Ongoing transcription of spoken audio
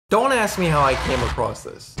Don't ask me how I came across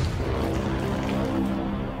this.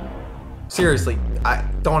 Seriously,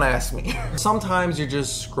 don't ask me. Sometimes you're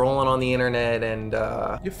just scrolling on the internet and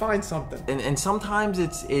you find something. And sometimes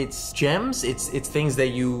it's gems, it's things that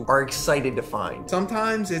you are excited to find.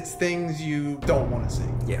 Sometimes it's things you don't want to see.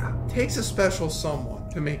 Yeah. It takes a special someone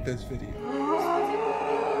to make this video.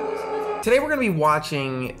 Today we're gonna be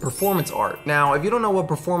watching performance art. Now, if you don't know what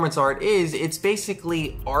performance art is, it's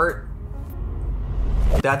basically art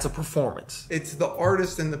that's a performance. It's the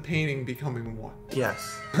artist and the painting becoming one.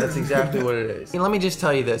 Yes, that's exactly what it is. And let me just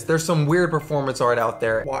tell you this, there's some weird performance art out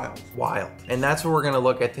there. Wild. And that's what we're gonna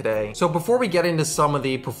look at today. So before we get into some of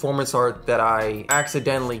the performance art that I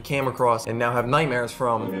accidentally came across and now have nightmares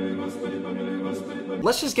from,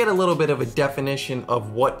 let's just get a little bit of a definition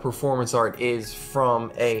of what performance art is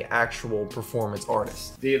from an actual performance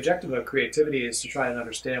artist. The objective of creativity is to try and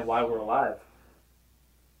understand why we're alive.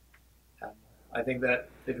 I think that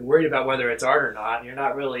if you're worried about whether it's art or not, you're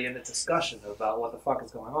not really in the discussion about what the fuck is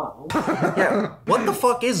going on. Yeah, what the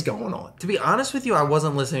fuck is going on? To be honest with you, I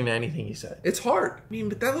wasn't listening to anything you said. It's hard. I mean,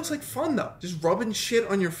 but that looks like fun though. Just rubbing shit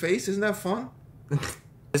on your face, isn't that fun?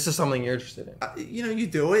 This is something you're interested in. You know, you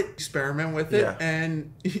do it, experiment with it,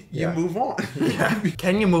 and you move on. Yeah.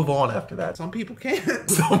 Can you move on after that? Some people can't.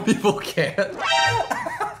 Some people can't.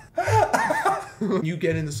 You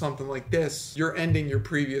get into something like this, you're ending your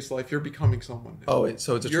previous life, you're becoming someone new. Oh,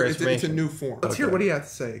 so it's a transformation. It's a new form. Let's hear what do you have to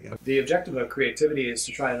say again. The objective of creativity is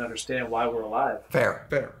to try and understand why we're alive.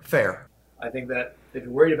 Fair. I think that if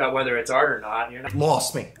you're worried about whether it's art or not, you're not...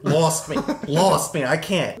 Lost me. I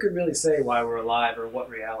can't. You could really say why we're alive or what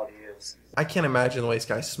reality is. I can't imagine the way this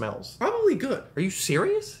guy smells. Probably good. Are you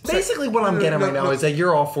serious? Basically what I'm getting right now is that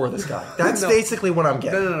you're all for this guy. That's basically what I'm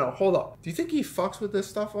getting. No, hold up. Do you think he fucks with this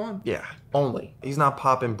stuff on? Yeah, only. He's not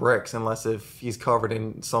popping bricks unless if he's covered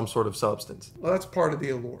in some sort of substance. Well, that's part of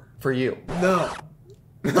the allure. For you. No.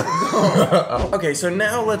 Okay, so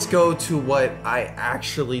now let's go to what I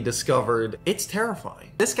actually discovered. It's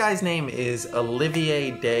terrifying. This guy's name is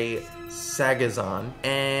Olivier de Sagazan,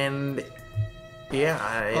 and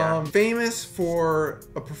yeah. Famous for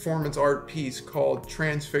a performance art piece called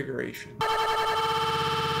Transfiguration.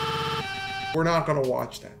 We're not gonna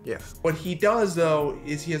watch that. Yeah. What he does though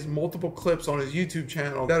is he has multiple clips on his YouTube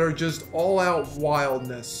channel that are just all out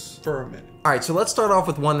wildness for a minute. All right, so let's start off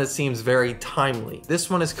with one that seems very timely. This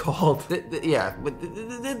one is called,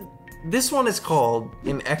 this one is called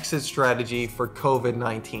An Exit Strategy for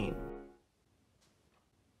COVID-19.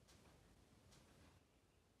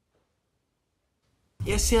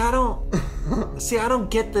 Yeah, see, I don't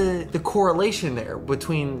get the correlation there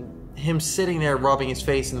between him sitting there rubbing his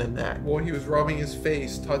face and then that. Well, he was rubbing his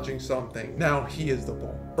face, touching something. Now he is the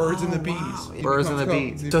ball. Birds and the bees. Wow. Birds and the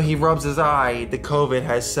bees. So he rubs his eye, the COVID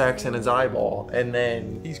has sex in his eyeball, and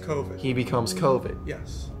then he's COVID. He becomes COVID.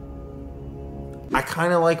 Yes. I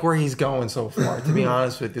kind of like where he's going so far, to be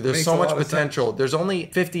honest with you. There's so much potential. There's only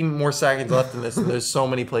 50 more seconds left in this, and there's so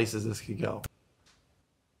many places this could go.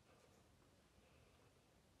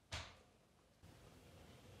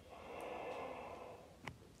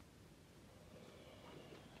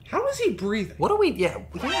 How is he breathing? What are we, yeah.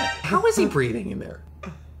 How is he breathing in there?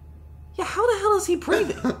 Yeah, how the hell is he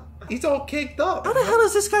breathing? He's all caked up. How the hell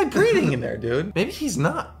is this guy breathing in there, dude? Maybe he's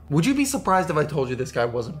not. Would you be surprised if I told you this guy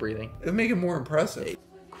wasn't breathing? It'd make it more impressive.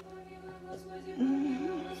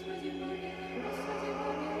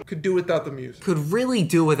 Could do without the music. Could really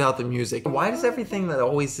do without the music. Why does everything that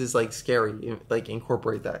always is like scary, like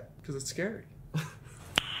incorporate that? Because it's scary.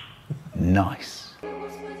 Nice.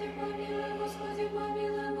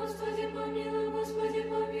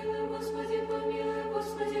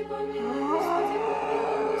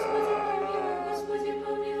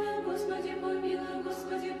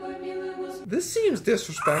 This seems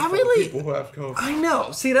disrespectful to people who have COVID. I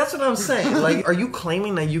know. See, that's what I'm saying. Like, are you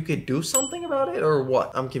claiming that you could do something about it or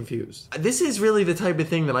what? I'm confused. This is really the type of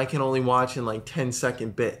thing that I can only watch in like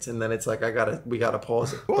 10-second bits, and then it's like we gotta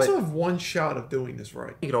pause it. You also have one shot of doing this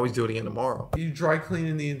right. You could always do it again tomorrow. You dry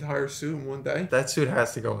cleaning the entire suit in one day? That suit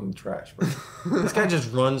has to go in the trash, bro. This guy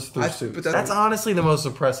just runs through suits. But that's honestly the most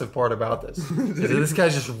impressive part about this. Is that this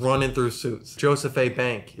guy's just running through suits. Joseph A.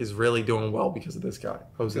 Bank is really doing well because of this guy.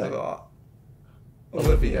 Jose.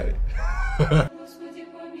 Olivier.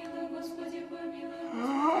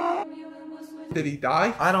 Did he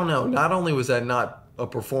die? I don't know. Not only was that not a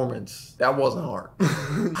performance, that wasn't art.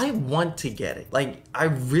 I want to get it. Like, I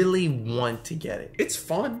really want to get it. It's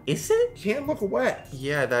fun. Is it? Can't look away.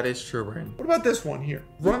 Yeah, that is true, Brandon. What about this one here?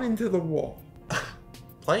 Run into the wall.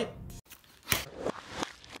 Play it.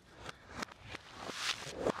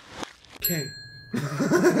 King.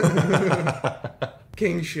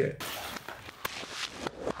 King shit.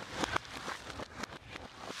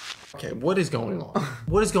 Okay, what is going on?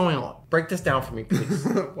 What is going on? Break this down for me, please.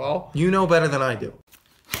 Well, You know better than I do.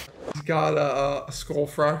 he's got a skull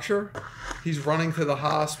fracture. He's running to the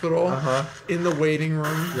hospital. In the waiting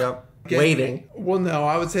room. Yep. Waiting. Well, no,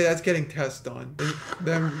 I would say that's getting tests done. And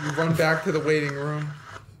then you run back to the waiting room.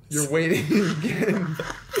 You're waiting again.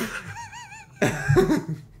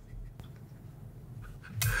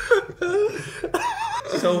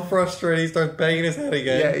 So frustrated, he starts banging his head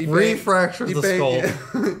again. Yeah, he refractures the skull.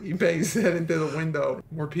 He bangs his head into the window.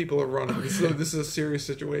 More people are running. So this is a serious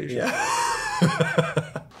situation. Yeah.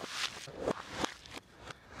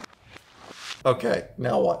 Okay,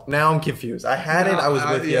 now what? Now I'm confused. I had it, I was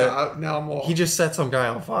with you. Now I'm off. He just set some guy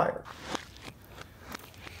on fire.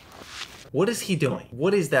 What is he doing?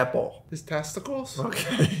 What is that ball? His testicles?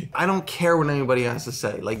 Okay. I don't care what anybody has to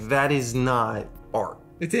say. Like, that is not art.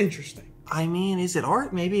 It's interesting. I mean, is it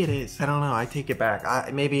art? Maybe it is. I don't know. I take it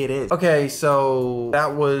back. Maybe it is. Okay, so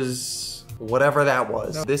that was whatever that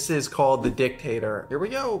was. No. This is called the Dictator. Here we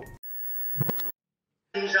go.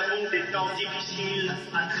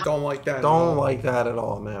 Don't like that. Don't like that at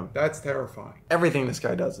all, man. That's terrifying. Everything this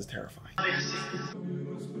guy does is terrifying.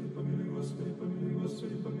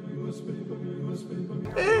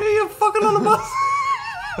 Hey, you're fucking on the bus.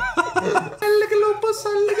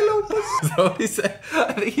 So he said,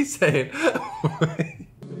 I think he's saying,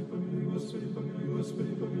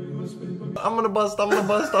 I'm gonna bust, I'm gonna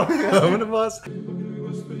bust, I'm gonna bust.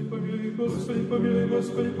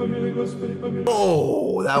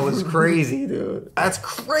 Oh, that was crazy, dude. That's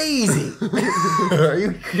crazy. Are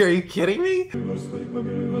you kidding me?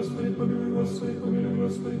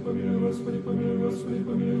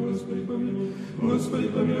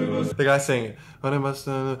 The guy singing,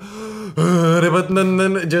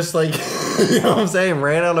 just like, you know what I'm saying,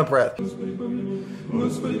 ran out of breath.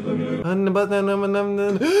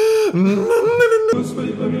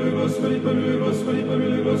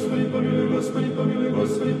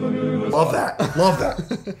 Love that. Love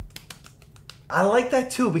that. I like that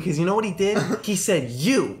too because you know what he did? He said,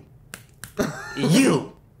 you.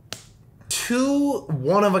 Two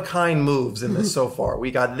one-of-a-kind moves in this so far.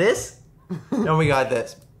 We got this, and we got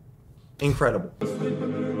this. Incredible.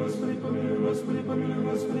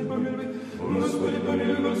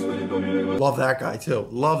 Love that guy too.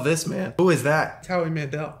 Love this man. Who is that? It's Howie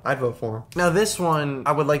Mandel. I'd vote for him. Now this one,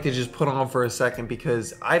 I would like to just put on for a second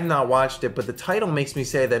because I've not watched it, but the title makes me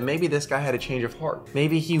say that maybe this guy had a change of heart.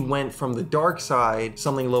 Maybe he went from the dark side,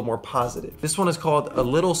 something a little more positive. This one is called A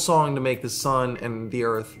Little Song to Make the Sun and the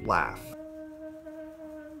Earth Laugh.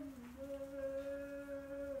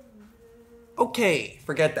 Okay,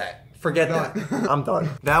 forget that. Forget that. I'm done.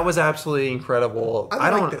 That was absolutely incredible. I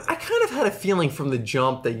kind of had a feeling from the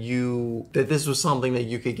jump that this was something that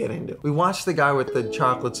you could get into. We watched the guy with the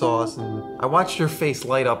chocolate sauce and I watched your face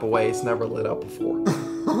light up a way it's never lit up before.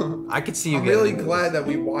 I could see you I'm really glad that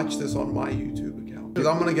we watched this on my YouTube account because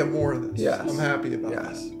I'm going to get more of this. Yes. I'm happy about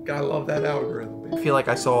that. Gotta love that algorithm. I feel like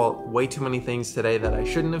I saw way too many things today that I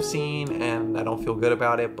shouldn't have seen and I don't feel good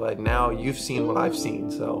about it, but now you've seen what I've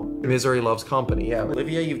seen, so misery loves company. Yeah,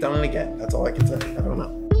 Olivia, you've done it again. That's all I can say. I don't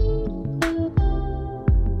know.